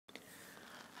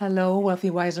Hello,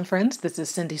 Wealthy Wives and Friends. This is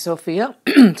Cindy Sophia,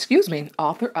 excuse me,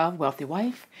 author of Wealthy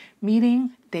Wife,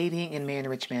 Meeting, Dating, and Marrying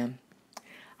Rich Men.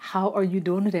 How are you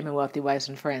doing today, my Wealthy Wives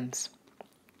and Friends?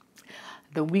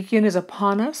 The weekend is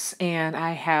upon us, and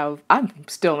I'm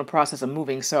still in the process of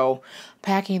moving, so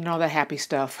packing and all that happy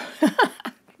stuff.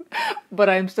 But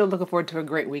I'm still looking forward to a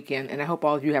great weekend, and I hope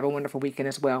all of you have a wonderful weekend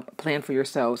as well. Plan for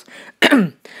yourselves.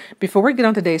 Before we get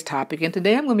on today's topic, and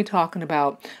today I'm going to be talking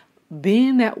about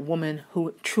being that woman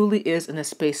who truly is in a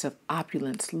space of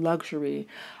opulence, luxury,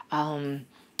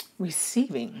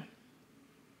 receiving,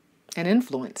 and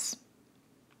influence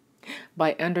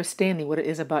by understanding what it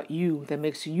is about you that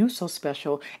makes you so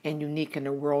special and unique in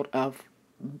the world of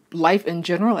life in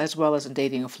general, as well as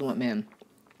dating affluent men.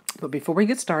 But before we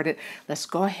get started, let's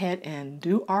go ahead and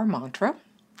do our mantra.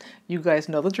 You guys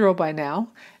know the drill by now.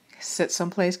 Sit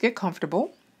someplace, get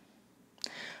comfortable.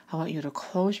 I want you to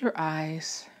close your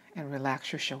eyes and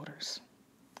relax your shoulders.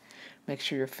 Make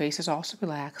sure your face is also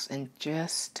relaxed and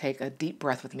just take a deep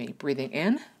breath with me. Breathing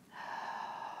in.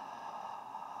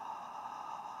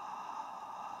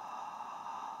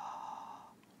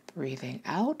 Breathing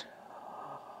out.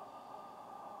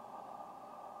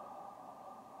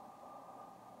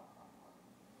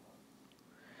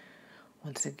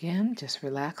 Once again, just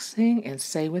relaxing and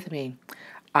say with me,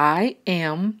 I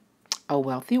am a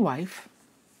wealthy wife.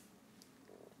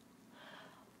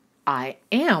 I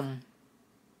am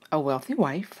a wealthy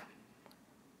wife.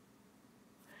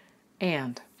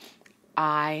 And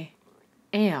I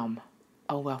am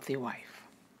a wealthy wife.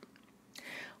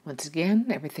 Once again,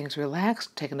 everything's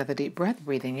relaxed. Take another deep breath,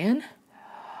 breathing in.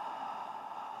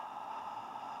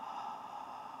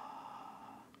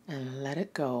 And let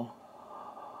it go.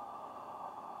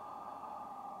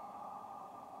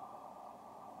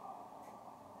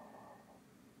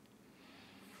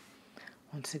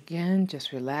 Once again,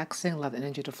 just relaxing, allow the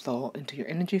energy to flow into your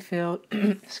energy field,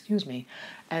 excuse me,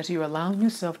 as you're allowing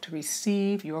yourself to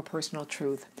receive your personal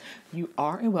truth. You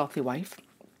are a wealthy wife,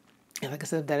 and like I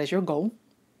said, that is your goal,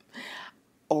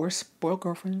 or spoiled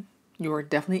girlfriend. You are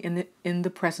definitely in the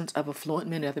presence of affluent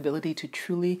men who have the ability to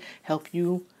truly help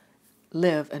you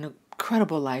live an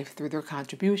incredible life through their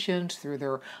contributions, through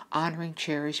their honoring,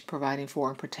 cherish, providing for,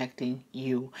 and protecting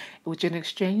you. Which in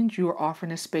exchange, you are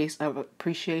offering a space of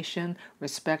appreciation,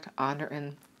 respect, honor,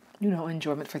 and,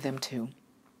 enjoyment for them too.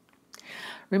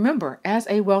 Remember, as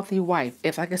a wealthy wife,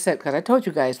 if, like I said, because I told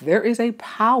you guys, there is a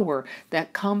power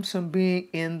that comes from being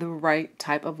in the right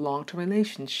type of long-term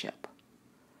relationship.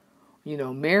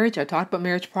 Marriage, I talked about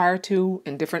marriage prior to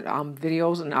in different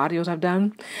videos and audios I've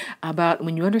done about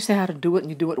when you understand how to do it and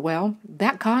you do it well,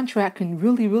 that contract can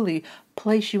really, really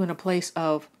place you in a place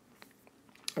of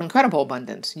incredible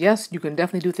abundance. Yes, you can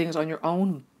definitely do things on your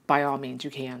own. By all means, you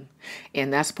can.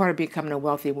 And that's part of becoming a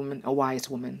wealthy woman, a wise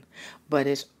woman. But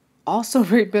it's also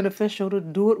very beneficial to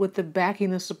do it with the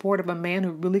backing and support of a man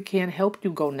who really can help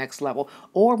you go next level,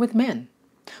 or with men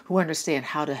who understand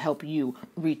how to help you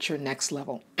reach your next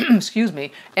level, excuse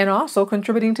me, and also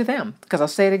contributing to them. Because I'll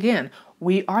say it again,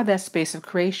 we are that space of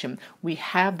creation. We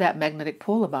have that magnetic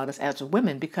pull about us as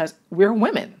women because we're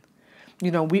women.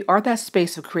 We are that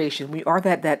space of creation. We are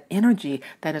that energy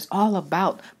that is all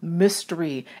about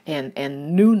mystery and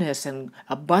newness and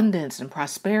abundance and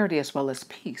prosperity as well as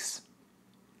peace.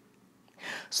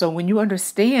 So when you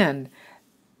understand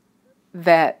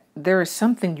that there is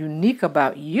something unique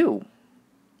about you,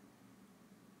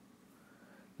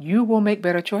 you will make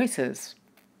better choices.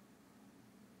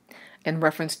 In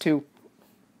reference to,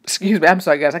 excuse me, I'm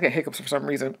sorry guys, I get hiccups for some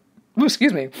reason. Ooh,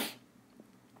 excuse me.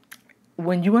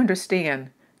 When you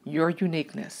understand your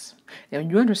uniqueness,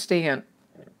 and you understand,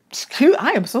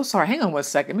 I am so sorry, hang on one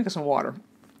second, let me get some water.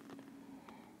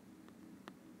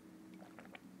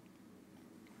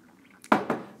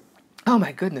 Oh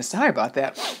my goodness, sorry about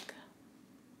that.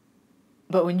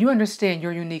 But when you understand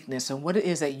your uniqueness and what it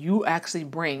is that you actually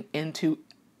bring into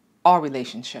all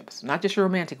relationships, not just your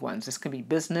romantic ones. This can be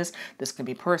business, this can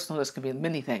be personal, this can be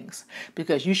many things.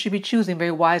 Because you should be choosing very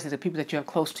wisely the people that you have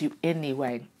close to you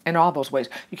anyway, in all those ways.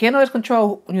 You can't always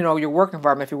control, your work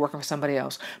environment if you're working for somebody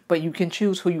else, but you can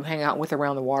choose who you hang out with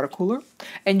around the water cooler.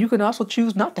 And you can also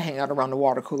choose not to hang out around the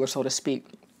water cooler, so to speak.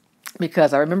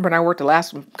 Because I remember when I worked the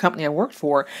last company I worked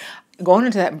for, going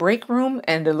into that break room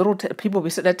and the little people will be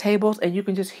sitting at tables and you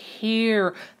can just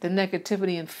hear the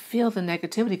negativity and feel the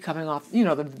negativity coming off,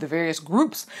 the various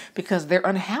groups because they're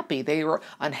unhappy. They were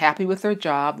unhappy with their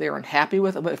job. They were unhappy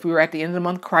with, if we were at the end of the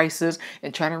month crisis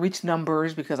and trying to reach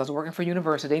numbers because I was working for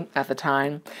university at the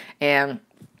time. And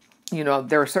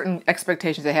there were certain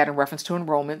expectations they had in reference to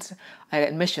enrollments,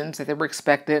 admissions that they were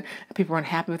expected. People were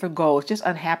unhappy with their goals, just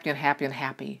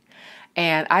unhappy.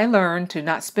 And I learned to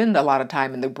not spend a lot of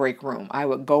time in the break room. I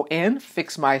would go in,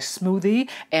 fix my smoothie,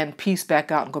 and peace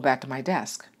back out and go back to my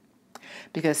desk.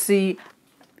 Because see,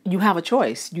 you have a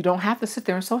choice. You don't have to sit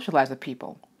there and socialize with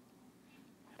people.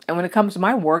 And when it comes to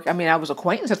my work, I mean, I was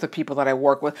acquaintances with the people that I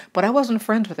work with, but I wasn't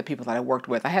friends with the people that I worked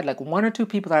with. I had like one or two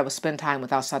people that I would spend time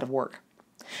with outside of work.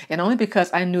 And only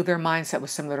because I knew their mindset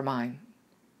was similar to mine.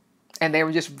 And they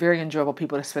were just very enjoyable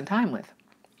people to spend time with.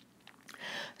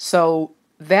 So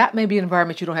that may be an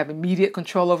environment you don't have immediate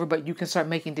control over, but you can start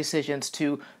making decisions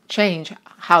to change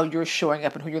how you're showing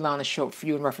up and who you're allowing to show up for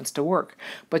you in reference to work.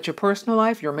 But your personal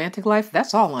life, your romantic life,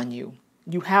 that's all on you.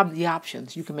 You have the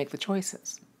options. You can make the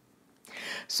choices.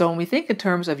 So when we think in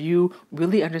terms of you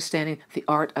really understanding the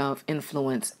art of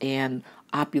influence and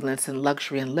opulence and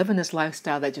luxury and living this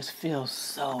lifestyle that just feels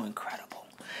so incredible.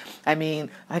 I mean,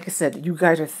 like I said, you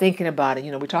guys are thinking about it.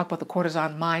 You know, we talk about the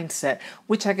courtesan mindset,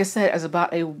 which, like I said, is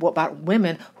about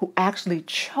women who actually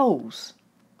chose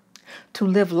to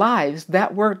live lives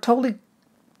that were totally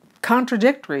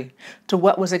contradictory to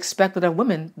what was expected of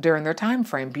women during their time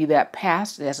frame, be that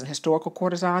past, as in historical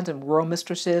courtesans and royal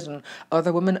mistresses and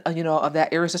other women, of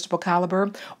that irresistible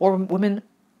caliber, or women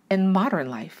in modern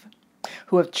life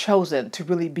who have chosen to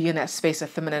really be in that space of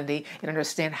femininity and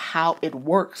understand how it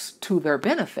works to their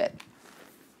benefit.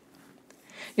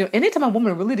 You know, anytime a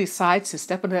woman really decides to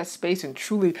step into that space and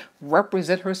truly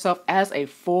represent herself as a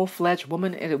full-fledged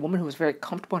woman and a woman who is very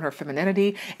comfortable in her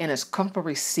femininity and is comfortable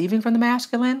receiving from the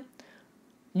masculine,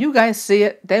 you guys see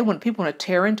it. People want to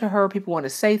tear into her. People want to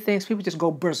say things. People just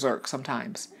go berserk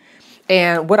sometimes.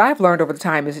 And what I've learned over the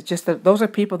time is just that those are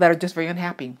people that are just very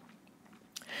unhappy.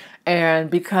 And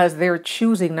because they're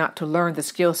choosing not to learn the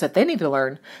skill set they need to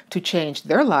learn to change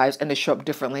their lives and to show up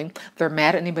differently, they're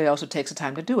mad at anybody else who takes the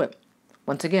time to do it.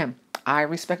 Once again, I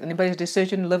respect anybody's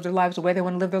decision to live their lives the way they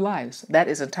want to live their lives. That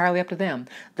is entirely up to them.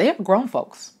 They are grown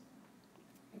folks.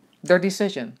 Their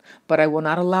decision. But I will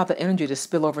not allow the energy to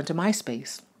spill over into my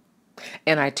space.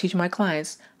 And I teach my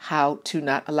clients how to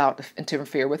not allow it to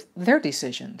interfere with their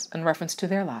decisions in reference to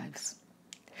their lives.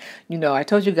 You know, I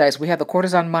told you guys we have the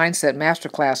Courtesan Mindset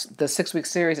Masterclass. The 6-week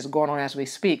series is going on as we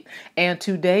speak. And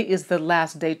today is the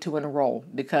last day to enroll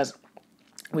because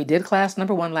we did class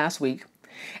number 1 last week.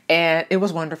 And it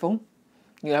was wonderful.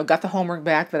 You know, got the homework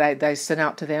back that I sent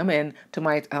out to them and to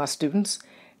my students.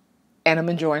 And I'm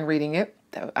enjoying reading it.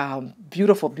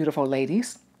 Beautiful, beautiful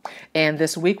ladies. And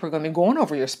this week, we're going to be going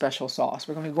over your special sauce.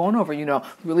 We're going to be going over,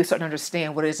 really starting to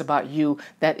understand what it is about you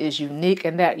that is unique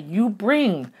and that you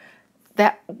bring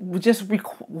that just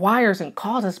requires and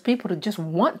causes people to just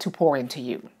want to pour into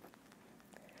you.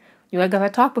 You know, I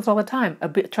talk with all the time,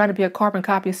 trying to be a carbon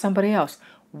copy of somebody else.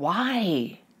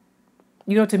 Why?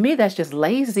 To me, that's just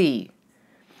lazy.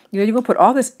 You're going to put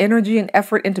all this energy and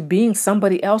effort into being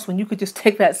somebody else when you could just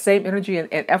take that same energy and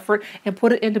effort and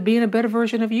put it into being a better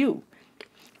version of you.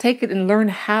 Take it and learn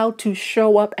how to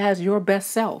show up as your best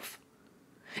self.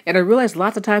 And I realize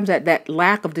lots of times that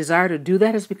lack of desire to do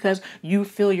that is because you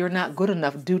feel you're not good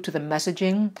enough due to the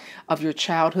messaging of your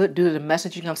childhood, due to the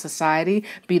messaging of society,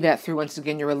 be that through, once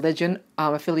again, your religion,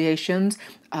 affiliations,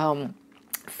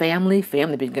 family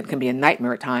can be a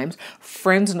nightmare at times,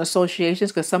 friends and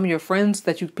associations, because some of your friends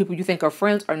people you think are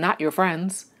friends are not your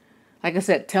friends. Like I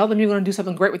said, tell them you're going to do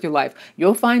something great with your life.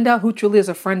 You'll find out who truly is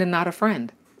a friend and not a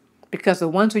friend. Because the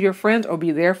ones who are your friends will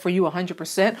be there for you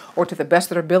 100% or to the best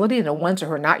of their ability, and the ones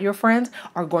who are not your friends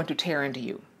are going to tear into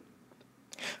you.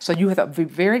 So you have to be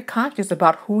very conscious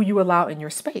about who you allow in your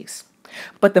space.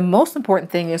 But the most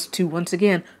important thing is to, once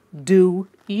again, do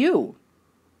you.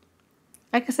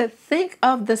 Like I said, think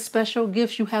of the special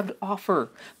gifts you have to offer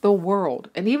the world.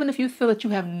 And even if you feel that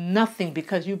you have nothing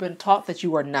because you've been taught that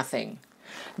you are nothing,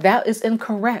 that is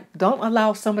incorrect. Don't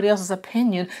allow somebody else's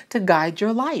opinion to guide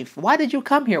your life. Why did you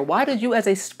come here? Why did you, as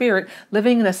a spirit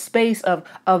living in a space of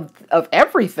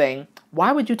everything,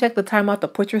 why would you take the time out to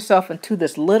put yourself into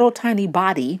this little tiny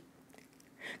body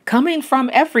coming from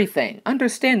everything?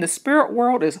 Understand the spirit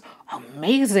world is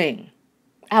amazing.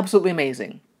 Absolutely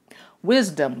amazing.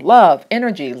 Wisdom, love,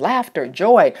 energy, laughter,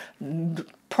 joy,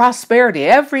 prosperity,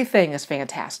 everything is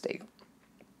fantastic.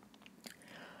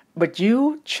 But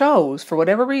you chose, for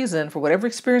whatever reason, for whatever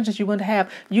experiences you want to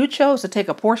have, you chose to take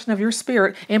a portion of your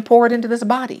spirit and pour it into this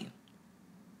body.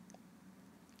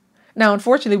 Now,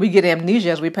 unfortunately, we get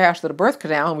amnesia as we pass through the birth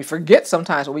canal, and we forget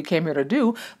sometimes what we came here to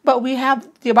do, but we have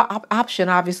the option,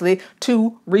 obviously,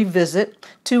 to revisit,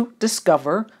 to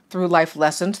discover, through life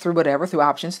lessons, through whatever, through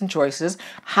options and choices,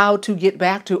 how to get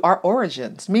back to our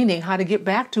origins, meaning how to get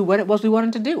back to what it was we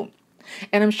wanted to do.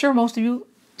 And I'm sure most of you,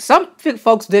 some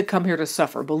folks did come here to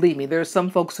suffer. Believe me, there are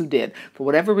some folks who did. For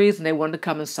whatever reason, they wanted to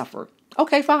come and suffer.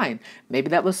 Okay, fine. Maybe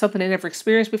that was something they never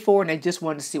experienced before and they just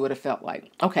wanted to see what it felt like.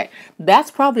 Okay,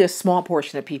 that's probably a small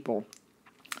portion of people.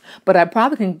 But I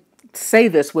probably can say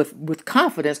this with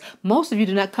confidence. Most of you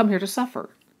did not come here to suffer.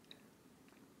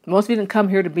 Most of you didn't come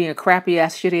here to be in crappy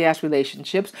ass, shitty ass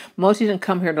relationships. Most of you didn't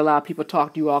come here to allow people to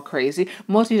talk to you all crazy.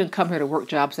 Most of you didn't come here to work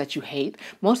jobs that you hate.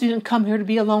 Most of you didn't come here to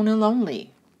be alone and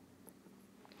lonely.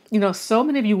 So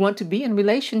many of you want to be in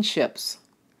relationships.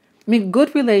 I mean,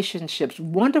 good relationships,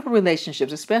 wonderful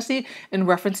relationships, especially in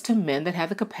reference to men that have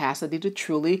the capacity to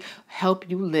truly help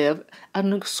you live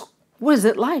an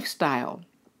exquisite lifestyle.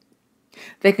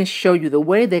 They can show you the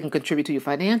way. They can contribute to you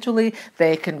financially.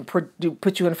 They can put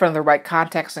you in front of the right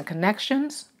contacts and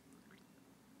connections.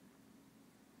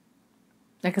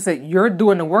 Like I said, you're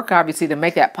doing the work, obviously, to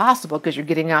make that possible because you're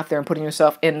getting out there and putting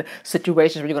yourself in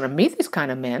situations where you're going to meet these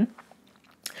kind of men.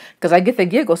 Because I get the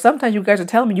giggle. Sometimes you guys are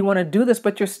telling me you want to do this,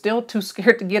 but you're still too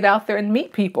scared to get out there and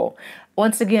meet people.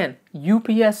 Once again,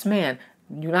 UPS man,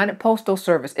 United Postal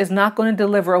Service, is not going to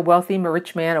deliver a wealthy,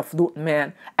 rich man,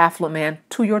 affluent man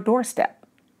to your doorstep.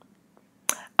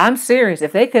 I'm serious.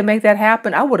 If they could make that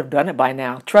happen, I would have done it by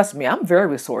now. Trust me, I'm very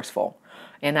resourceful.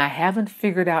 And I haven't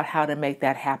figured out how to make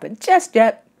that happen just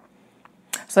yet.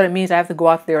 So that means I have to go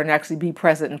out there and actually be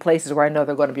present in places where I know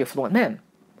they're going to be affluent men.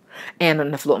 And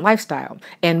an affluent lifestyle,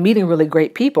 and meeting really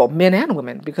great people, men and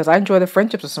women, because I enjoy the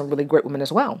friendships of some really great women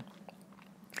as well.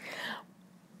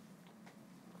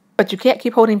 But you can't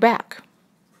keep holding back.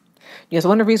 It's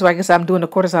one of the reasons why I guess I'm doing the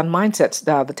courtesan mindsets,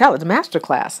 the master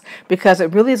class, because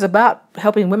it really is about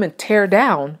helping women tear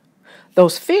down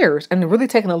those fears and really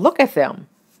taking a look at them.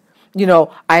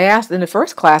 I asked in the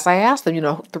first class, I asked them,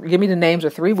 give me the names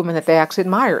of 3 women that they actually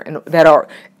admire and that are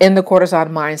in the courtesan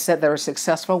mindset, that are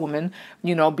successful women,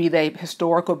 be they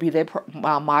historical, be they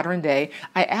modern day.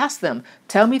 I asked them,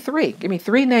 tell me 3. Give me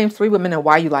 3 names, 3 women, and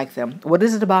why you like them. What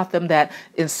is it about them that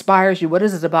inspires you? What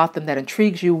is it about them that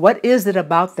intrigues you? What is it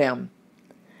about them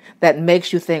that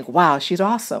makes you think, wow, she's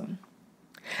awesome?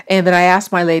 And then I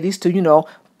asked my ladies to,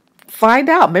 find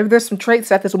out. Maybe there's some traits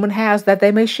that this woman has that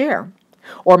they may share.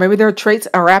 Or maybe there are traits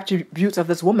or attributes of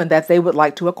this woman that they would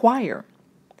like to acquire.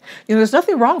 There's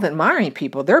nothing wrong with admiring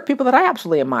people. There are people that I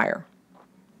absolutely admire.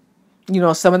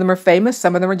 Some of them are famous.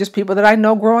 Some of them are just people that I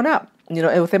know growing up,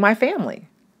 within my family.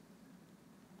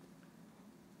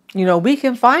 We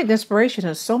can find inspiration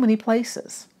in so many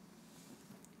places.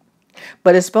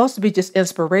 But it's supposed to be just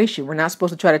inspiration. We're not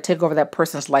supposed to try to take over that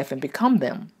person's life and become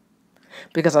them.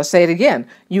 Because I'll say it again.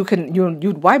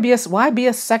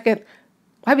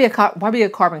 Why be a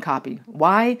carbon copy?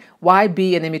 Why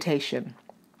be an imitation?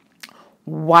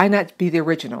 Why not be the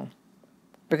original?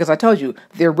 Because I told you,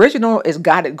 the original has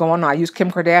got it going on. I use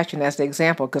Kim Kardashian as the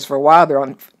example because for a while there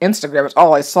on Instagram, it's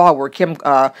all I saw were Kim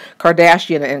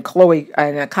Kardashian and Khloe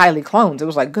and Kylie clones. It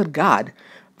was like, good God.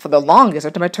 For the longest,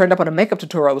 every time I turned up on a makeup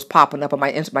tutorial, it was popping up on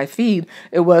my feed.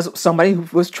 It was somebody who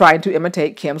was trying to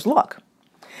imitate Kim's look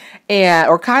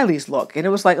or Kylie's look. And it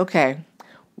was like, okay,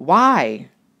 why?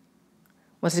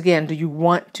 Once again, do you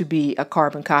want to be a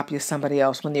carbon copy of somebody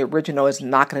else when the original is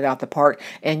knocking it out the park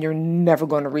and you're never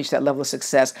going to reach that level of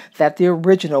success that the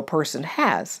original person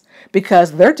has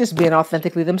because they're just being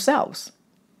authentically themselves?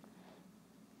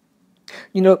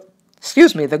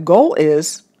 The goal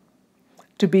is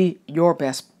to be your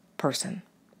best person.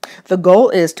 The goal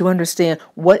is to understand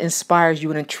what inspires you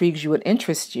and intrigues you and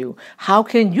interests you. How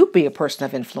can you be a person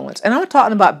of influence? And I'm not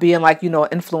talking about being like, an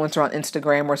influencer on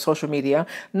Instagram or social media.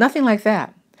 Nothing like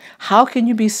that. How can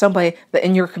you be somebody that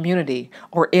in your community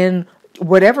or in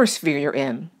whatever sphere you're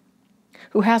in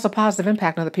who has a positive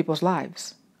impact on other people's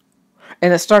lives?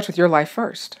 And it starts with your life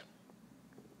first.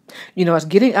 It's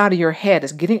getting out of your head.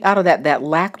 It's getting out of that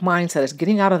lack mindset. It's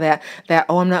getting out of that,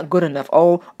 oh, I'm not good enough.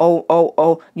 Oh,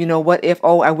 what if,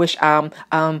 I wish,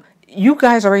 you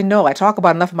guys already know. I talk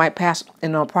about enough in my past,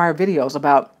 prior videos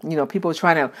about, people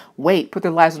trying to put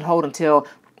their lives on hold until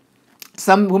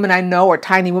some women I know are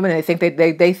tiny women and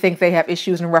they think they have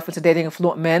issues in reference to dating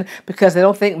affluent men because they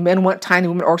don't think men want tiny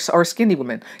women or skinny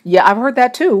women. Yeah, I've heard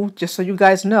that too, just so you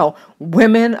guys know.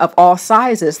 Women of all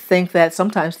sizes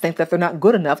sometimes think that they're not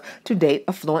good enough to date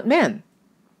affluent men.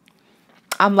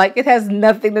 I'm like, it has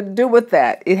nothing to do with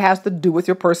that. It has to do with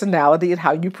your personality and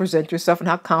how you present yourself and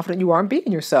how confident you are in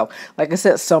being yourself. Like I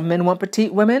said, some men want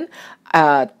petite women,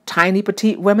 tiny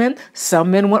petite women. Some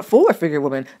men want fuller figure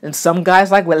women. And some guys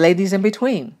like ladies in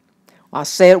between. I'll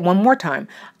say it one more time.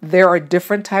 There are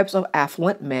different types of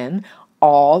affluent men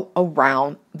all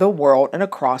around the world and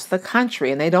across the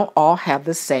country, and they don't all have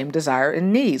the same desire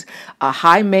and needs. A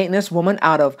high maintenance woman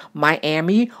out of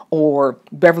Miami or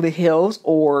Beverly Hills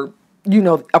or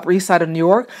Upper East Side of New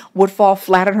York would fall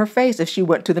flat on her face if she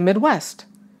went to the Midwest.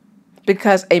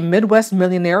 Because a Midwest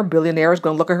millionaire, billionaire is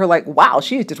going to look at her like, wow,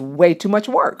 she is just way too much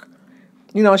work.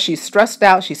 She's stressed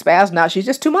out, she's spazzed out, she's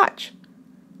just too much.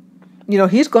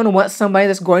 He's going to want somebody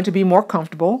that's going to be more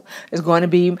comfortable, is going to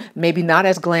be maybe not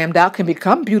as glammed out, can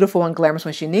become beautiful and glamorous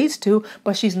when she needs to,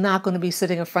 but she's not going to be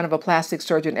sitting in front of a plastic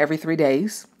surgeon every 3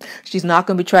 days. She's not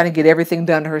going to be trying to get everything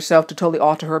done to herself to totally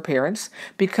alter her appearance,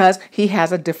 because he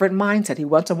has a different mindset. He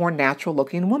wants a more natural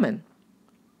looking woman.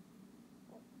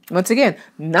 Once again,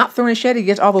 not throwing shade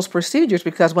against all those procedures,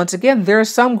 because once again, there are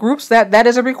some groups that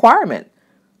is a requirement.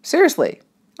 Seriously.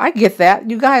 I get that.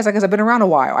 You guys, I guess I've been around a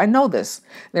while. I know this.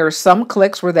 There are some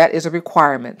cliques where that is a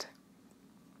requirement.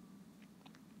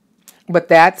 But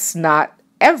that's not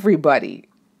everybody.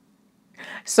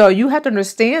 So you have to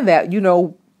understand that,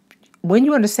 when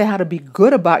you understand how to be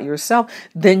good about yourself,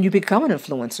 then you become an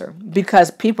influencer, because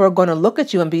people are going to look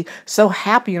at you and be so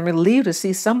happy and relieved to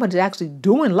see somebody actually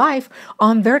doing life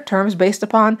on their terms based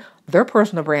upon their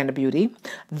personal brand of beauty,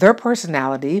 their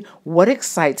personality, what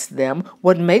excites them,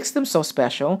 what makes them so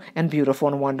special and beautiful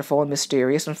and wonderful and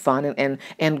mysterious and fun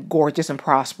and gorgeous and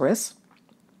prosperous.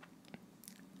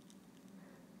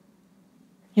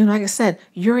 Like I said,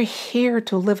 you're here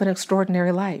to live an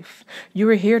extraordinary life. You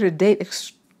are here to date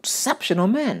exceptional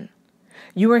men.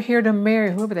 You are here to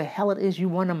marry whoever the hell it is you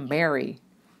want to marry.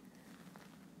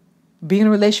 Be in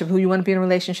a relationship with who you want to be in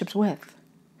relationships with.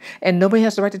 And nobody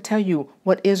has the right to tell you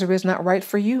what is or is not right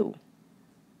for you.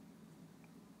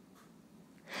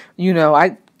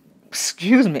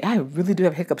 Excuse me, I really do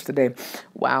have hiccups today.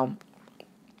 Wow.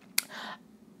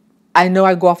 I know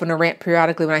I go off on a rant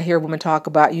periodically when I hear women talk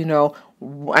about,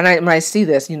 when I see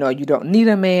this, you don't need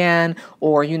a man,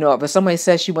 or, if somebody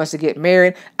says she wants to get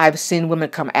married, I've seen women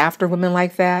come after women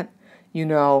like that.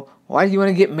 Why do you want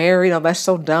to get married? Oh, that's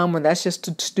so dumb, or that's just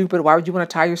too stupid. Why would you want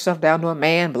to tie yourself down to a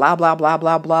man? Blah, blah, blah,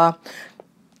 blah, blah.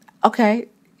 Okay.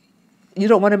 You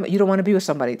don't want to be with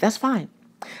somebody. That's fine.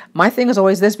 My thing is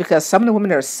always this, because some of the women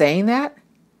that are saying that,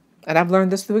 and I've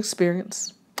learned this through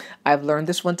experience. I've learned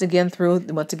this once again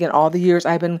all the years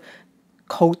I've been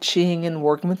coaching and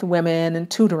working with women and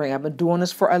tutoring. I've been doing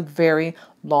this for a very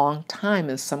long time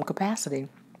in some capacity.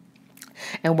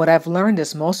 And what I've learned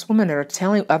is most women that are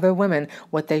telling other women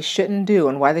what they shouldn't do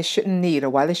and why they shouldn't need or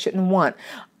why they shouldn't want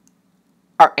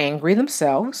are angry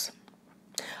themselves,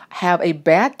 have a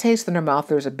bad taste in their mouth.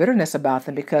 There's a bitterness about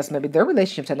them because maybe their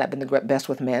relationships have not been the best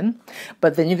with men.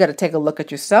 But then you got to take a look at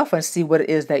yourself and see what it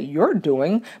is that you're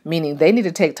doing, meaning they need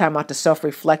to take time out to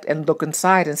self-reflect and look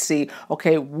inside and see,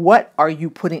 okay, what are you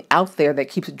putting out there that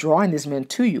keeps drawing these men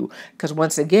to you? Because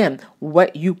once again,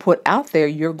 what you put out there,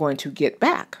 you're going to get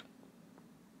back.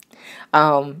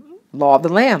 Law of the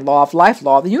land, law of life,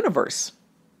 law of the universe.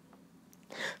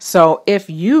 So if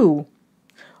you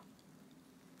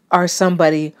are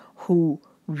somebody who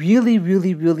really,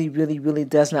 really, really, really, really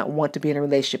does not want to be in a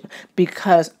relationship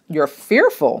because you're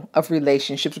fearful of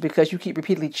relationships because you keep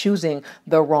repeatedly choosing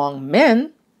the wrong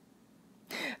men,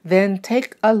 then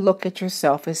take a look at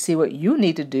yourself and see what you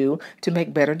need to do to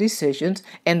make better decisions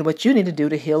and what you need to do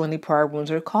to heal any prior wounds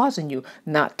that are causing you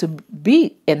not to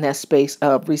be in that space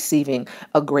of receiving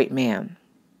a great man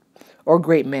or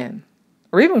great men.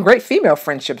 Or even great female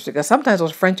friendships, because sometimes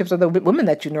those friendships of the women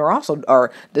that you know also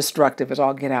are destructive as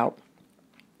all get out.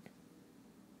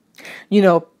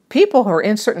 People who are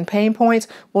in certain pain points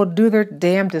will do their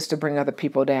damnedest to bring other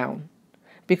people down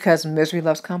because misery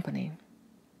loves company.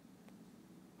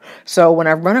 So when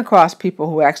I run across people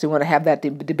who actually want to have that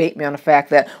debate me on the fact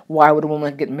that why would a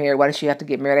woman get married? Why does she have to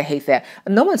get married? I hate that.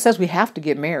 No one says we have to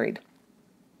get married.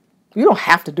 We don't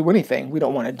have to do anything we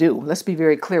don't want to do. Let's be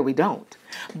very clear, we don't.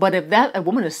 But if a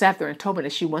woman has sat there and told me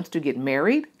that she wants to get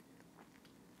married,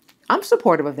 I'm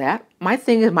supportive of that. My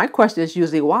question is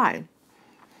usually why?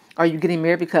 Are you getting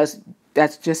married because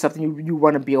that's just something you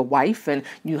want to be a wife and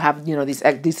you have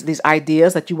these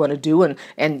ideas that you want to do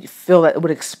and you feel that it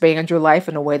would expand your life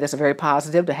in a way that's very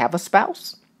positive to have a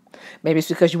spouse? Maybe it's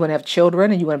because you want to have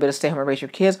children and you want to be able to stay home and raise your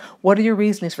kids. What are your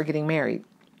reasons for getting married?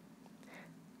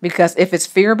 Because if it's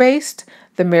fear-based,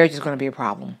 the marriage is going to be a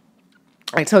problem.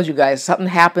 I told you guys, something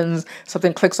happens,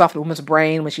 something clicks off the woman's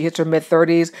brain when she hits her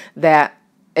mid-30s that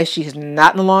if she's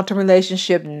not in a long-term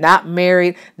relationship, not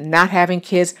married, not having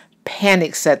kids,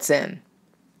 panic sets in.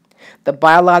 The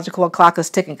biological clock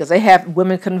is ticking because they have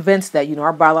women convinced that,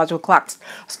 our biological clocks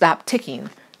stop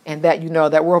ticking and that,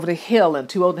 that we're over the hill and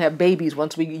too old to have babies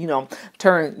once we,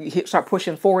 start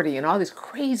pushing 40 and all this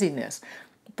craziness.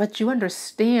 But you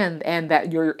understand and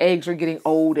that your eggs are getting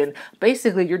old and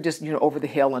basically you're just, over the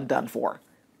hill and done for.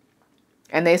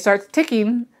 And they start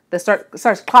ticking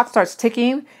clock starts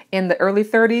ticking in the early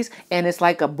 30s, and it's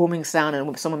like a booming sound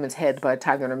in some women's heads by the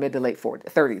time they're in their mid to late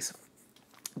 30s.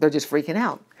 They're just freaking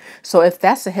out. So if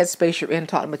that's the headspace you're in,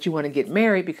 talking about you want to get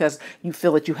married because you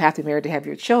feel that you have to be married to have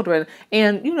your children,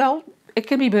 and it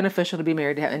can be beneficial to be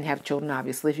married and have children,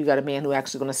 obviously, if you got a man who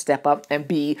actually going to step up and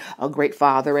be a great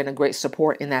father and a great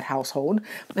support in that household.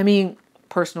 I mean,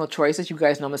 personal choices. You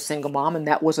guys know I'm a single mom, and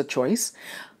that was a choice.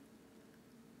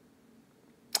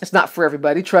 It's not for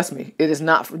everybody. Trust me. It is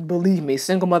not. Believe me,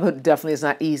 single motherhood definitely is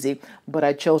not easy, but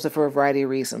I chose it for a variety of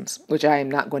reasons, which I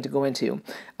am not going to go into.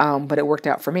 But it worked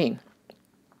out for me.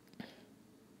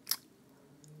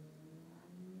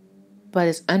 But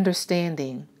it's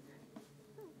understanding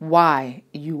why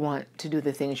you want to do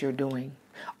the things you're doing.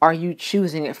 Are you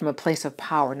choosing it from a place of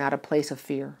power, not a place of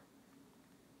fear?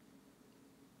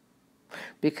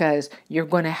 Because you're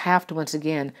going to have to, once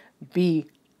again, be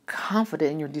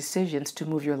confident in your decisions to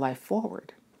move your life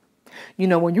forward.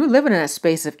 When you're living in a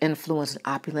space of influence and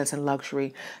opulence and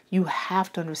luxury, you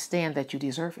have to understand that you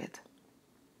deserve it.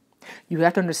 You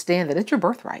have to understand that it's your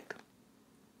birthright.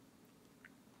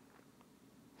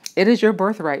 It is your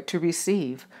birthright to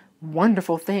receive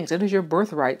wonderful things. It is your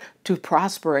birthright to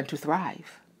prosper and to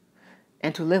thrive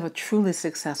and to live a truly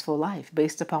successful life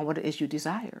based upon what it is you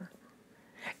desire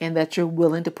and that you're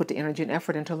willing to put the energy and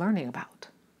effort into learning about.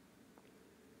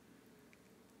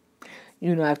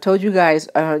 I've told you guys,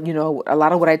 a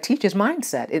lot of what I teach is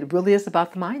mindset. It really is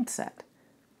about the mindset.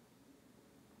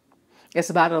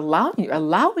 It's about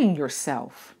allowing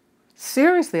yourself,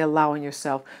 seriously allowing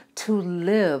yourself to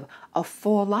live a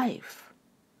full life.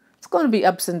 It's going to be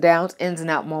ups and downs, ins and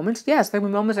out moments. Yes, there will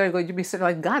be moments that are going to be sitting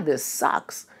like, God, this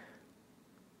sucks.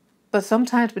 But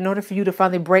sometimes in order for you to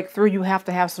finally break through, you have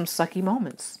to have some sucky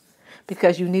moments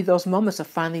because you need those moments to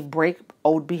finally break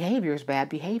old behaviors, bad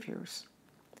behaviors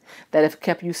that have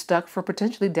kept you stuck for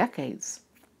potentially decades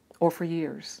or for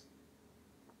years.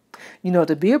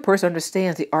 To be a person who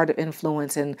understands the art of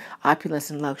influence and opulence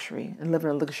and luxury and living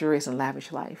a luxurious and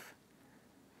lavish life.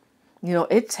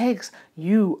 It takes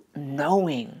you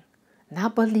knowing,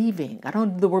 not believing. I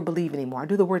don't do the word believe anymore. I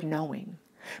do the word knowing.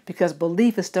 Because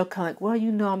belief is still kind of like,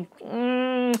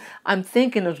 I'm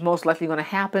thinking it's most likely going to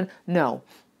happen. No.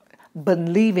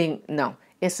 Believing, no.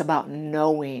 It's about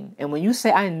knowing. And when you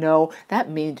say I know, that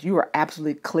means you are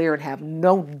absolutely clear and have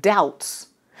no doubts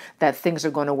that things are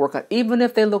going to work out. Even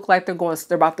if they look like they're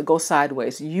about to go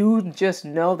sideways, you just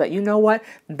know that, what,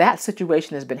 that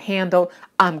situation has been handled.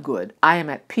 I'm good. I am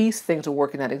at peace. Things are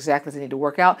working out exactly as they need to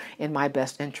work out in my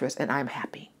best interest, and I'm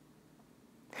happy.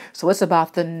 So it's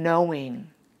about the knowing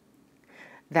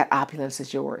that opulence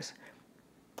is yours.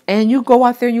 And you go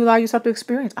out there and you allow yourself to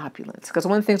experience opulence. Because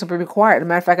one of the things that we require, as a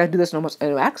matter of fact, I do this in almost,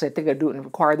 actually, I think I do it and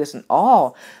require this in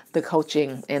all the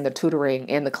coaching and the tutoring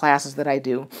and the classes that I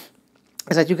do,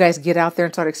 is that you guys get out there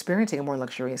and start experiencing a more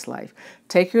luxurious life.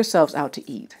 Take yourselves out to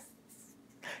eat.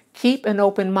 Keep an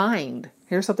open mind.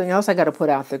 Here's something else I got to put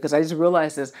out there because I just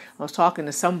realized this. I was talking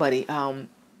to somebody, I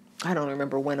don't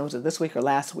remember when, was it this week or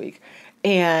last week?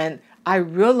 And I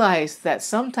realized that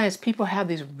sometimes people have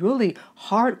these really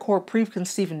hardcore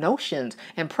preconceived notions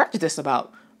and prejudice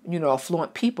about,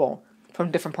 affluent people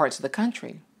from different parts of the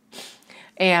country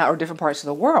or different parts of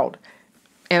the world.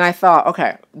 And I thought,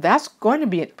 okay, that's going to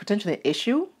be potentially an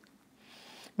issue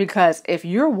because if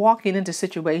you're walking into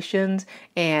situations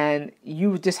and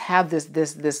you just have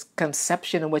this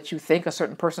conception of what you think a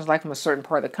certain person's like from a certain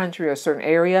part of the country or a certain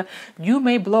area, you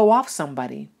may blow off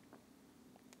somebody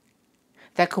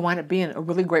that could wind up being a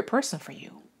really great person for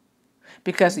you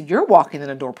because you're walking in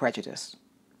a door prejudice,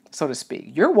 so to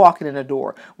speak. You're walking in a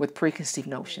door with preconceived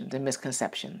notions and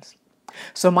misconceptions.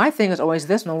 So my thing is always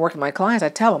this: when I'm working with my clients, I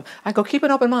tell them, I go, keep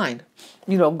an open mind.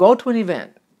 Go to an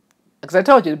event. Because I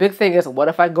told you, the big thing is, what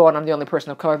if I go and I'm the only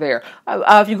person of color there?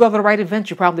 If you go to the right event,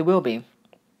 you probably will be.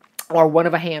 Or one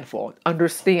of a handful.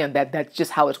 Understand that that's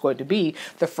just how it's going to be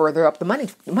the further up the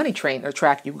money train or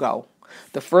track you go.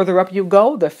 The further up you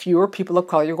go, the fewer people of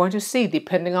color you're going to see,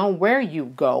 depending on where you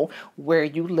go, where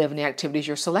you live, and the activities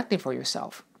you're selecting for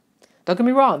yourself. Don't get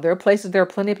me wrong. There are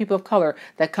plenty of people of color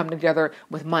that come together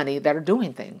with money that are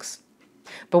doing things.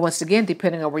 But once again,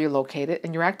 depending on where you're located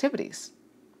and your activities.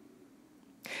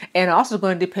 And also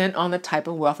going to depend on the type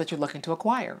of wealth that you're looking to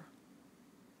acquire.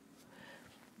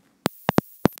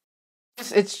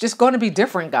 It's just going to be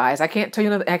different, guys. I can't tell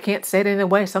you, I can't say it in a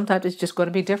way. Sometimes it's just going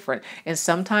to be different. And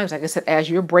sometimes, like I said, as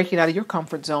you're breaking out of your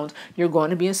comfort zones, you're going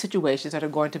to be in situations that are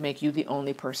going to make you the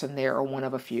only person there or one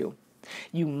of a few.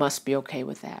 You must be okay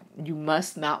with that. You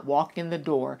must not walk in the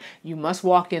door. You must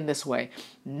walk in this way,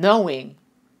 knowing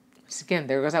Again,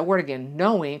 there goes that word again,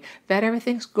 knowing that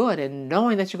everything's good and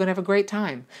knowing that you're going to have a great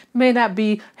time. May not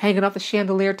be hanging off the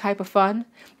chandelier type of fun,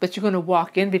 but you're going to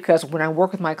walk in, because when I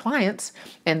work with my clients,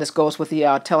 and this goes with the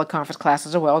teleconference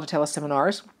classes as well, the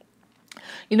teleseminars,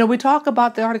 we talk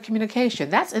about the art of communication.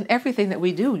 That's in everything that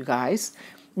we do, you guys.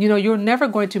 You're never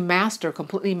going to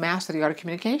completely master the art of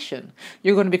communication.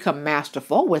 You're going to become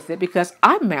masterful with it, because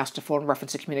I'm masterful in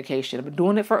reference to communication. I've been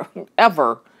doing it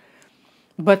forever.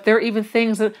 But there are even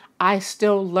things that I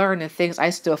still learn and things I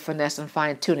still finesse and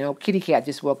fine tune. Kitty cat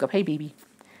just woke up. Hey, baby.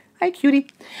 Hi, cutie.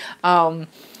 But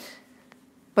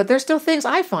there's still things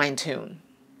I fine tune.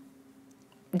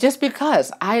 Just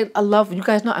because I love, you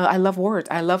guys know, I love words.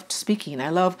 I love speaking. I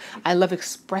love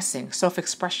expressing,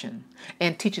 self-expression,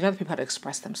 and teaching other people how to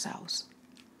express themselves.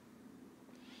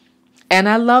 And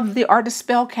I love the art of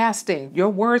spell casting. Your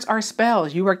words are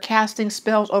spells. You are casting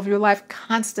spells over your life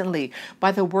constantly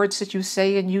by the words that you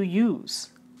say and you use.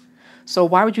 So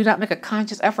why would you not make a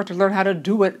conscious effort to learn how to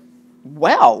do it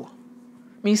well?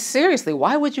 I mean, seriously,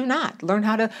 why would you not learn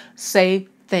how to say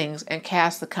things and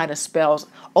cast the kind of spells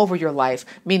over your life,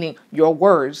 meaning your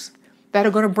words, that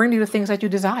are going to bring you the things that you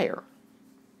desire?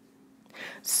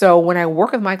 So when I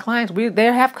work with my clients, they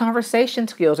have conversation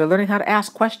skills. They're learning how to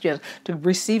ask questions, to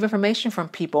receive information from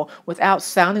people without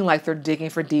sounding like they're digging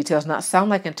for details, not sound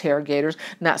like interrogators,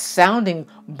 not sounding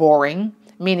boring,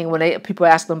 meaning when people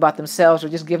ask them about themselves,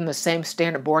 they're just giving the same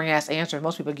standard boring-ass answers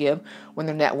most people give when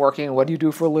they're networking. What do you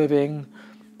do for a living?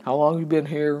 How long have you been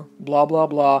here? Blah, blah,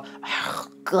 blah.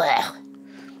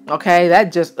 Okay,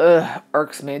 that just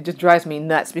irks me. It just drives me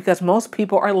nuts, because most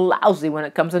people are lousy when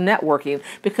it comes to networking,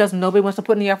 because nobody wants to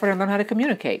put in the effort and learn how to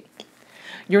communicate.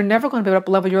 You're never going to be able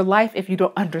to level your life if you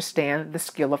don't understand the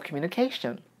skill of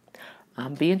communication.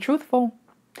 I'm being truthful.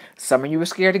 Some of you are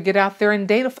scared to get out there and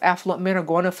date affluent men or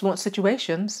go into affluent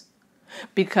situations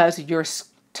because you're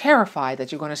terrified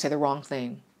that you're going to say the wrong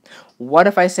thing. What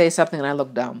if I say something and I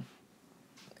look dumb?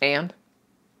 And?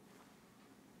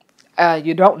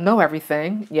 You don't know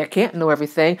everything. You can't know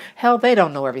everything. Hell, they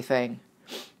don't know everything.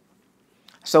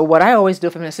 So what I always do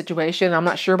if I'm in a situation, I'm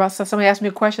not sure about somebody asks me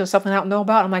a question, something I don't know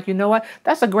about, I'm like, you know what?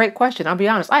 That's a great question. I'll be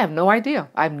honest. I have no idea.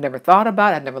 I've never thought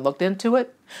about it. I've never looked into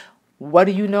it. What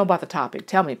do you know about the topic?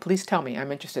 Tell me. Please tell me.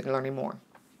 I'm interested in learning more.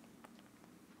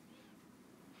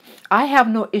 I have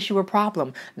no issue or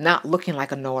problem not looking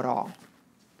like a know-it-all.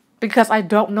 Because I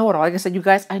don't know it all. Like I said, you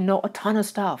guys, I know a ton of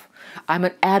stuff. I'm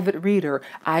an avid reader.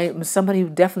 I'm somebody who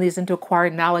definitely is into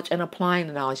acquiring knowledge and applying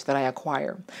the knowledge that I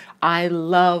acquire. I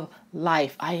love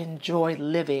life. I enjoy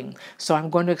living. So I'm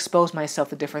going to expose myself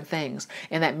to different things.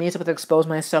 And that means I'm going to expose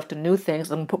myself to new things.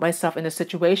 I'm going to put myself into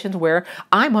situations where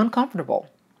I'm uncomfortable.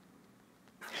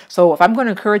 So if I'm going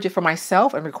to encourage it for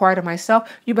myself and require it of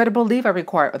myself, you better believe I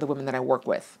require it of the women that I work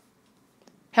with.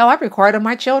 Hell, I require it of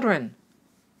my children.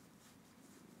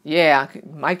 Yeah,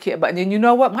 my kid, but then you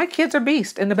know what? My kids are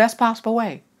beasts in the best possible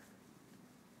way.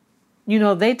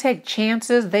 They take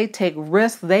chances, they take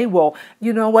risks, they will,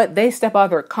 they step out of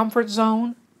their comfort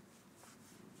zone.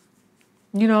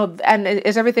 And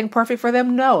is everything perfect for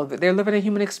them? No, they're living a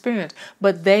human experience,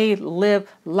 but they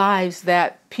live lives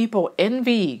that people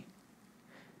envy.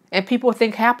 And people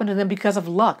think happened to them because of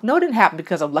luck. No, it didn't happen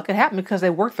because of luck. It happened because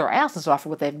they worked their asses off for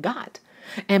what they've got.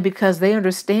 And because they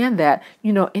understand that,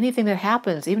 anything that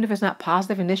happens, even if it's not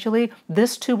positive initially,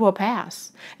 this too will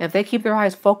pass. And if they keep their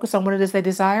eyes focused on what it is they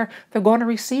desire, they're going to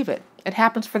receive it. It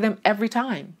happens for them every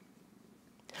time.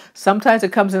 Sometimes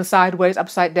it comes in sideways,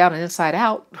 upside down, and inside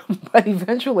out. But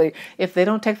eventually, if they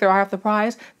don't take their eye off the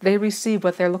prize, they receive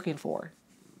what they're looking for.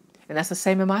 And that's the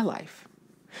same in my life.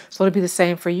 So it'll be the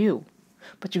same for you.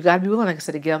 But you got to be willing, like I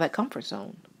said, to get out of that comfort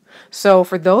zone. So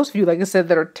for those of you, like I said,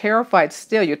 that are terrified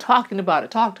still, you're talking about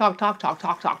it. Talk.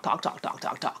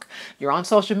 You're on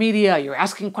social media, you're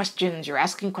asking questions,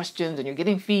 and you're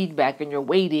getting feedback, and you're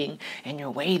waiting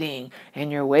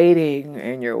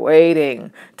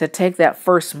to take that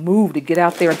first move to get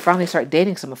out there and finally start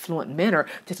dating some affluent men or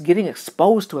just getting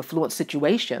exposed to affluent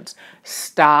situations.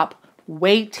 Stop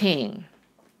waiting.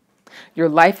 Your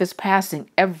life is passing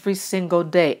every single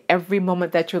day. Every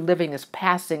moment that you're living is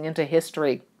passing into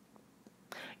history.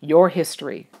 Your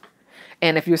history.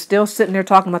 And if you're still sitting there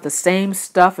talking about the same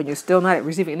stuff and you're still not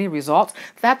receiving any results,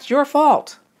 that's your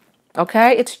fault.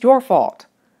 Okay? It's your fault.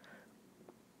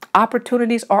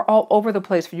 Opportunities are all over the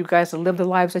place for you guys to live the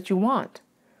lives that you want.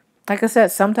 Like I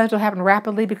said, sometimes it'll happen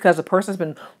rapidly because the person's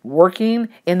been working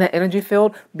in that energy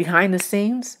field behind the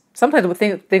scenes. Sometimes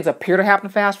when things appear to happen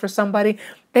fast for somebody,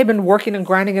 they've been working and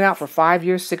grinding it out for 5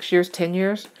 years, 6 years, 10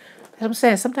 years. As I'm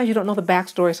saying, sometimes you don't know the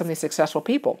backstory of some of these successful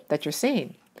people that you're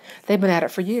seeing. They've been at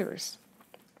it for years.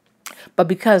 But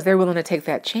because they're willing to take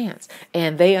that chance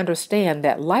and they understand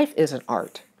that life is an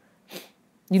art.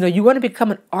 You want to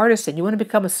become an artisan. You want to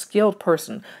become a skilled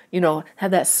person,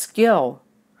 have that skill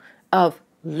of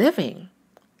living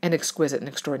an exquisite and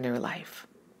extraordinary life.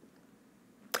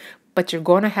 But you're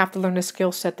going to have to learn a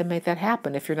skill set to make that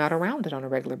happen if you're not around it on a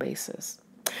regular basis.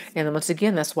 And then once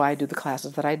again, that's why I do the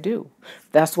classes that I do.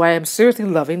 That's why I'm seriously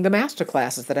loving the master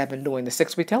classes that I've been doing, the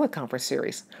 6-week teleconference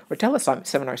series or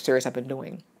teleseminar series I've been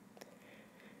doing.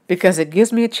 Because it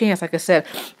gives me a chance, like I said,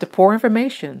 to pour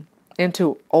information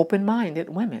into open-minded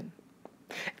women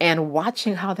and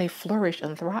watching how they flourish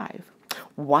and thrive,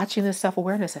 watching the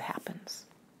self-awareness that happens.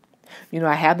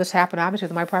 I have this happen obviously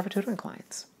with my private tutoring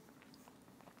clients.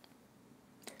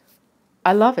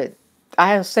 I love it.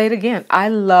 I'll say it again. I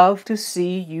love to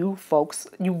see you folks,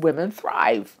 you women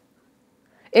thrive.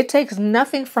 It takes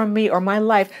nothing from me or my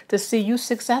life to see you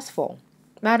successful.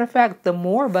 Matter of fact, the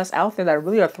more of us out there that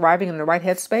really are thriving in the right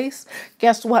headspace,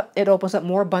 guess what? It opens up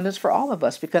more abundance for all of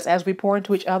us because as we pour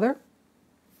into each other,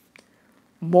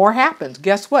 more happens.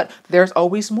 Guess what? There's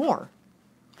always more.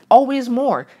 Always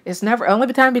more. It's never, only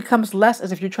the time it becomes less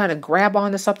is if you're trying to grab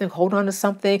onto something, hold on to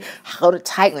something, hold it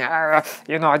tight, and,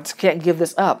 I just can't give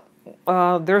this up.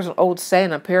 There's an old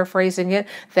saying, I'm paraphrasing it,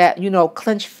 that,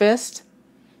 clench fist.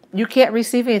 You can't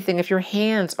receive anything if your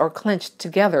hands are clenched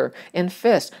together in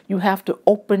fists. You have to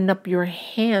open up your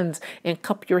hands and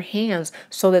cup your hands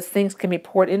so that things can be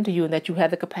poured into you and that you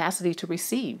have the capacity to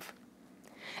receive.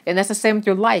 And that's the same with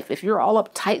your life. If you're all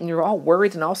uptight and you're all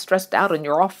worried and all stressed out and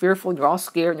you're all fearful and you're all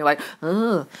scared and you're like,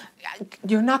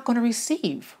 you're not going to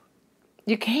receive.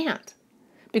 You can't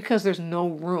because there's no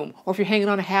room. Or if you're hanging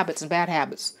on to habits and bad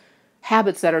habits,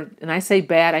 habits that are, and I say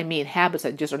bad, I mean habits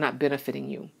that just are not benefiting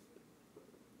you.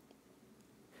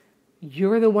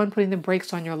 You're the one putting the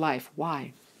brakes on your life.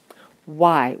 Why?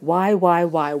 Why?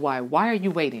 Why are you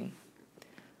waiting?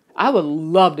 I would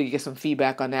love to get some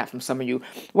feedback on that from some of you.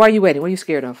 Why are you waiting? What are you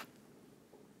scared of?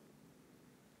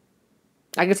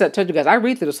 Like I said, I told you guys, I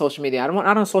read through the social media. I don't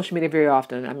on social media very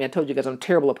often. I told you guys I'm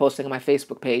terrible at posting on my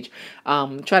Facebook page.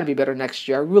 Try to be better next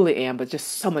year. I really am, but just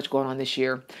so much going on this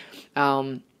year.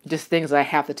 Just things that I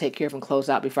have to take care of and close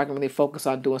out before I can really focus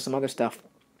on doing some other stuff.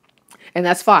 And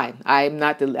that's fine. I'm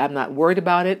not worried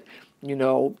about it.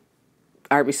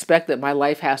 I respect that my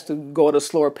life has to go at a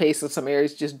slower pace in some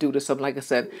areas just due to some, like I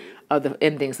said, other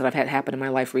endings that I've had happen in my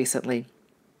life recently.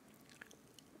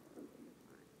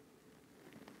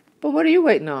 But what are you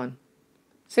waiting on?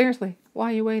 Seriously,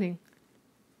 why are you waiting?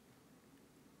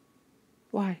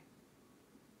 Why?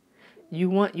 You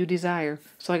want, you desire.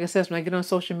 So like I said, when I get on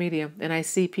social media and I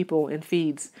see people in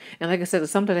feeds, and like I said,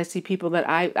 sometimes I see people that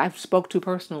I've spoke to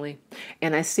personally,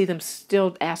 and I see them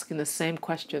still asking the same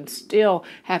questions, still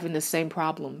having the same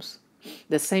problems,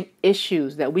 the same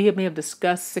issues that we may have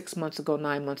discussed 6 months ago,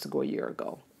 9 months ago, a year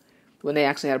ago, when they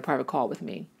actually had a private call with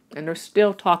me. And they're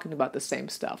still talking about the same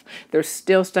stuff. They're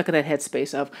still stuck in that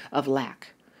headspace of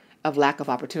lack of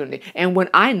opportunity. And when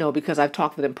I know, because I've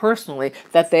talked with them personally,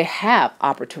 that they have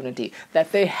opportunity,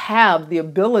 that they have the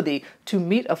ability to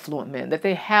meet affluent men, that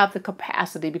they have the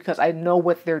capacity because I know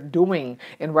what they're doing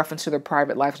in reference to their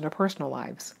private lives and their personal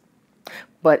lives.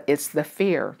 But it's the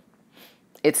fear.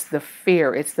 It's the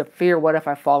fear. It's the fear. What if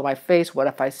I fall on my face? What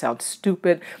if I sound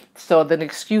stupid? So then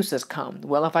excuses come.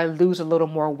 Well, if I lose a little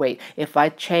more weight, if I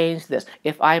change this,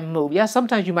 if I move. Yeah,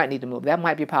 sometimes you might need to move. That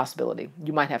might be a possibility.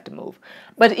 You might have to move.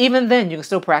 But even then, you can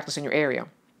still practice in your area.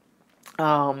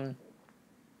 I'm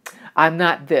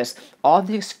not this. All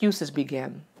the excuses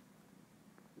begin.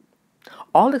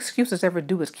 All excuses ever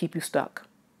do is keep you stuck.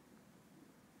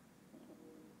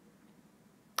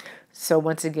 So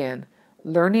once again,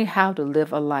 learning how to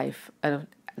live a life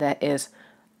that is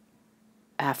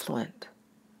affluent,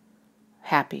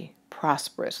 happy,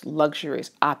 prosperous, luxurious,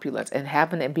 opulence, and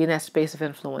having and being in that space of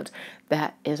influence,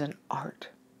 that is an art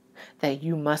that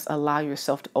you must allow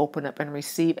yourself to open up and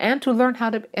receive, and to learn how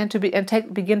to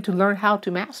begin to learn how to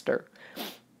master.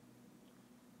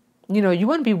 You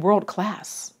want to be world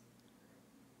class.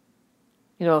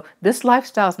 This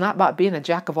lifestyle is not about being a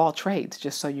jack of all trades,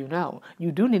 just so you know.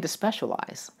 You do need to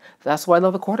specialize. That's why I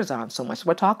love the courtesans so much. So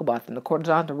I talk about them. The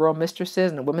courtesans, the royal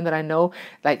mistresses, and the women that I know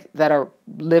that are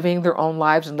living their own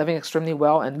lives and living extremely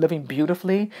well and living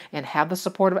beautifully and have the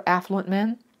support of affluent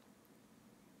men.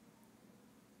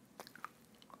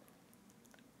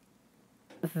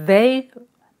 They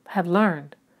have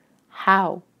learned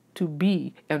how to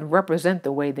be and represent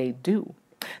the way they do.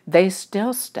 They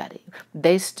still study.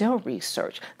 They still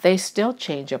research. They still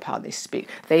change up how they speak.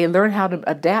 They learn how to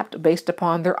adapt based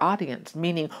upon their audience,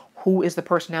 meaning who is the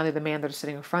personality of the man that they're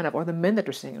sitting in front of or the men that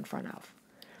they're sitting in front of.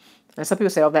 And some people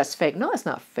say, oh, that's fake. No, it's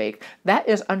not fake. That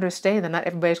is understanding that not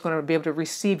everybody's going to be able to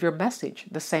receive your message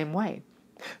the same way.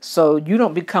 So you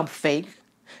don't become fake.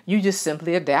 You just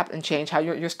simply adapt and change how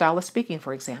your style of speaking,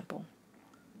 for example.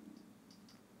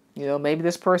 You know, maybe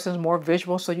this person's more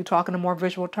visual, so you talk in more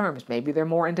visual terms. Maybe they're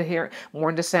more into more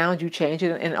into sound. You change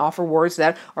it and offer words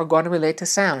that are going to relate to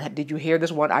sound. Did you hear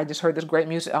this one? I just heard this great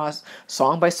music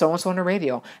song by so-and-so on the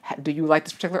radio. Do you like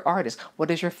this particular artist?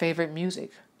 What is your favorite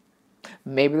music?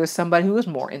 Maybe there's somebody who is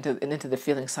more into the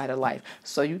feeling side of life.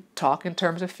 So you talk in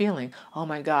terms of feeling. Oh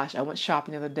my gosh, I went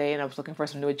shopping the other day and I was looking for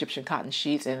some new Egyptian cotton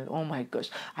sheets, and oh my gosh,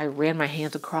 I ran my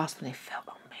hands across and they felt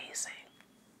amazing.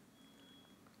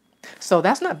 So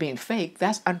that's not being fake.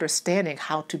 That's understanding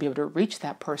how to be able to reach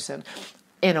that person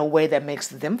in a way that makes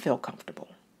them feel comfortable.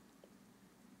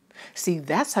 See,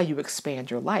 that's how you expand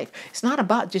your life. It's not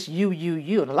about just you.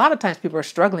 And a lot of times people are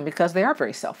struggling because they are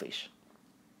very selfish.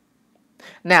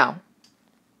 Now,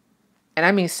 and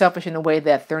I mean selfish in a way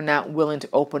that they're not willing to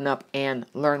open up and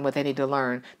learn what they need to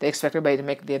learn. They expect everybody to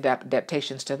make the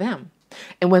adaptations to them.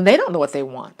 And when they don't know what they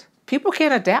want, people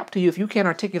can't adapt to you if you can't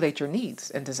articulate your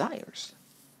needs and desires.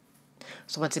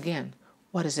 So once again,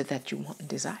 what is it that you want and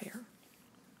desire?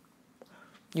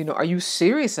 You know, are you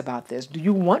serious about this? Do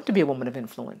you want to be a woman of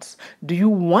influence? Do you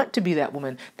want to be that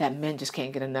woman that men just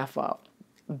can't get enough of?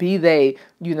 Be they,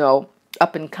 you know,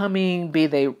 up and coming, be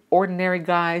they ordinary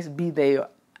guys, be they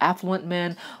affluent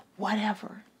men,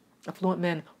 whatever. Affluent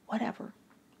men, whatever.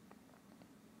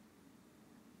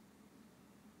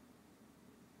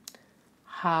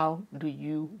 How do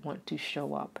you want to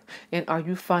show up? And are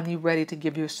you finally ready to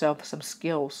give yourself some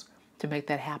skills to make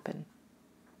that happen?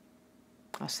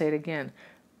 I'll say it again.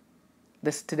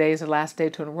 Today is the last day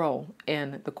to enroll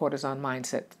in the Courtesan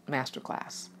Mindset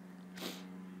Masterclass.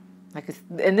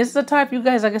 And this is the type you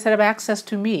guys, like I said, have access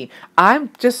to me. I'm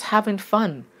just having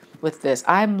fun with this.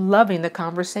 I'm loving the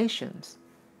conversations.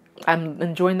 I'm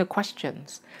enjoying the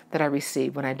questions that I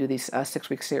receive when I do these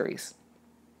 6-week series.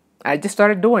 I just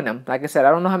started doing them. Like I said,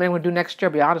 I don't know how many I'm going to do next year,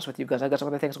 to be honest with you, because I got some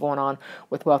other things going on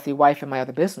with Wealthy Wife and my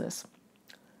other business.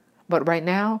 But right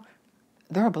now,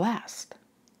 they're a blast.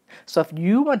 So if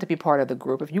you want to be part of the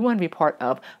group, if you want to be part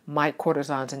of my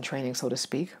courtesans in training, so to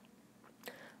speak,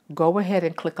 go ahead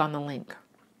and click on the link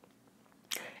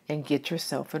and get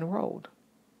yourself enrolled.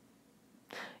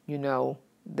 You know,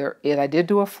 I did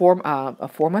do a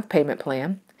 4-month payment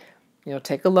plan. You know,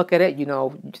 take a look at it. You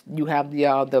know, you have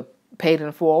the paid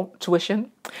in full tuition,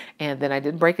 and then I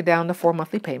did break it down to 4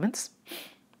 monthly payments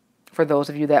for those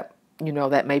of you that, you know,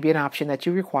 that may be an option that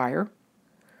you require.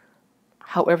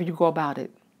 However you go about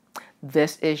it,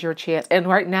 this is your chance. And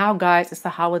right now, guys, it's the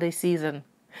holiday season.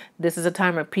 This is a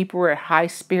time when people are at high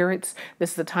spirits.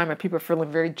 This is a time when people are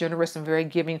feeling very generous and very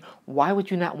giving. Why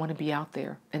would you not want to be out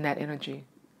there in that energy?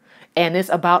 And it's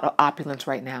about opulence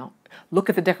right now. Look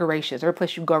at the decorations. Every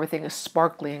place you go, everything is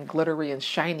sparkly and glittery and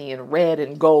shiny and red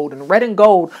and gold. And red and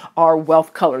gold are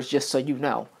wealth colors, just so you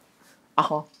know.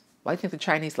 Why do you think the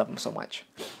Chinese love them so much?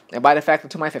 And by the fact, they're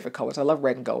two of my favorite colors. I love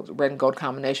red and gold. Red and gold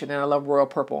combination. And I love royal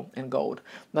purple and gold.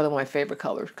 Another one of my favorite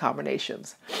color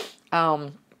combinations.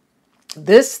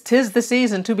 Tis the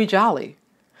season to be jolly.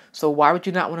 So why would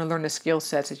you not want to learn the skill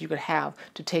sets that you could have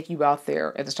to take you out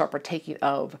there and to start partaking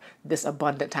of this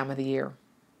abundant time of the year?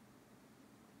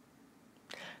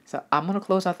 So I'm going to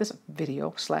close out this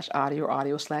video / audio or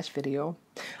audio / video.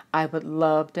 I would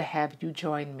love to have you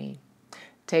join me.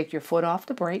 Take your foot off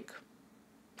the brake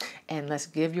and let's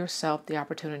give yourself the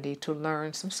opportunity to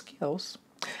learn some skills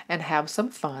and have some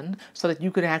fun so that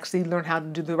you could actually learn how to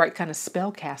do the right kind of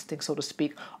spell casting, so to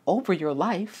speak, over your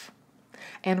life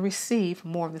and receive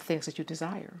more of the things that you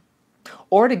desire.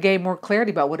 Or to gain more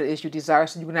clarity about what it is you desire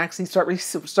so you can actually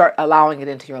start allowing it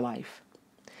into your life.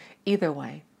 Either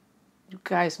way, you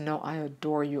guys know I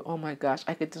adore you. Oh my gosh,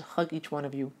 I could just hug each one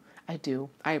of you. I do.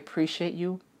 I appreciate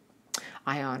you.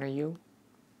 I honor you.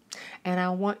 And I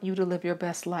want you to live your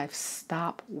best life.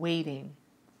 Stop waiting.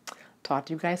 Talk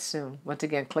to you guys soon. Once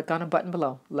again, click on a button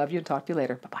below. Love you and talk to you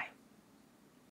later. Bye-bye.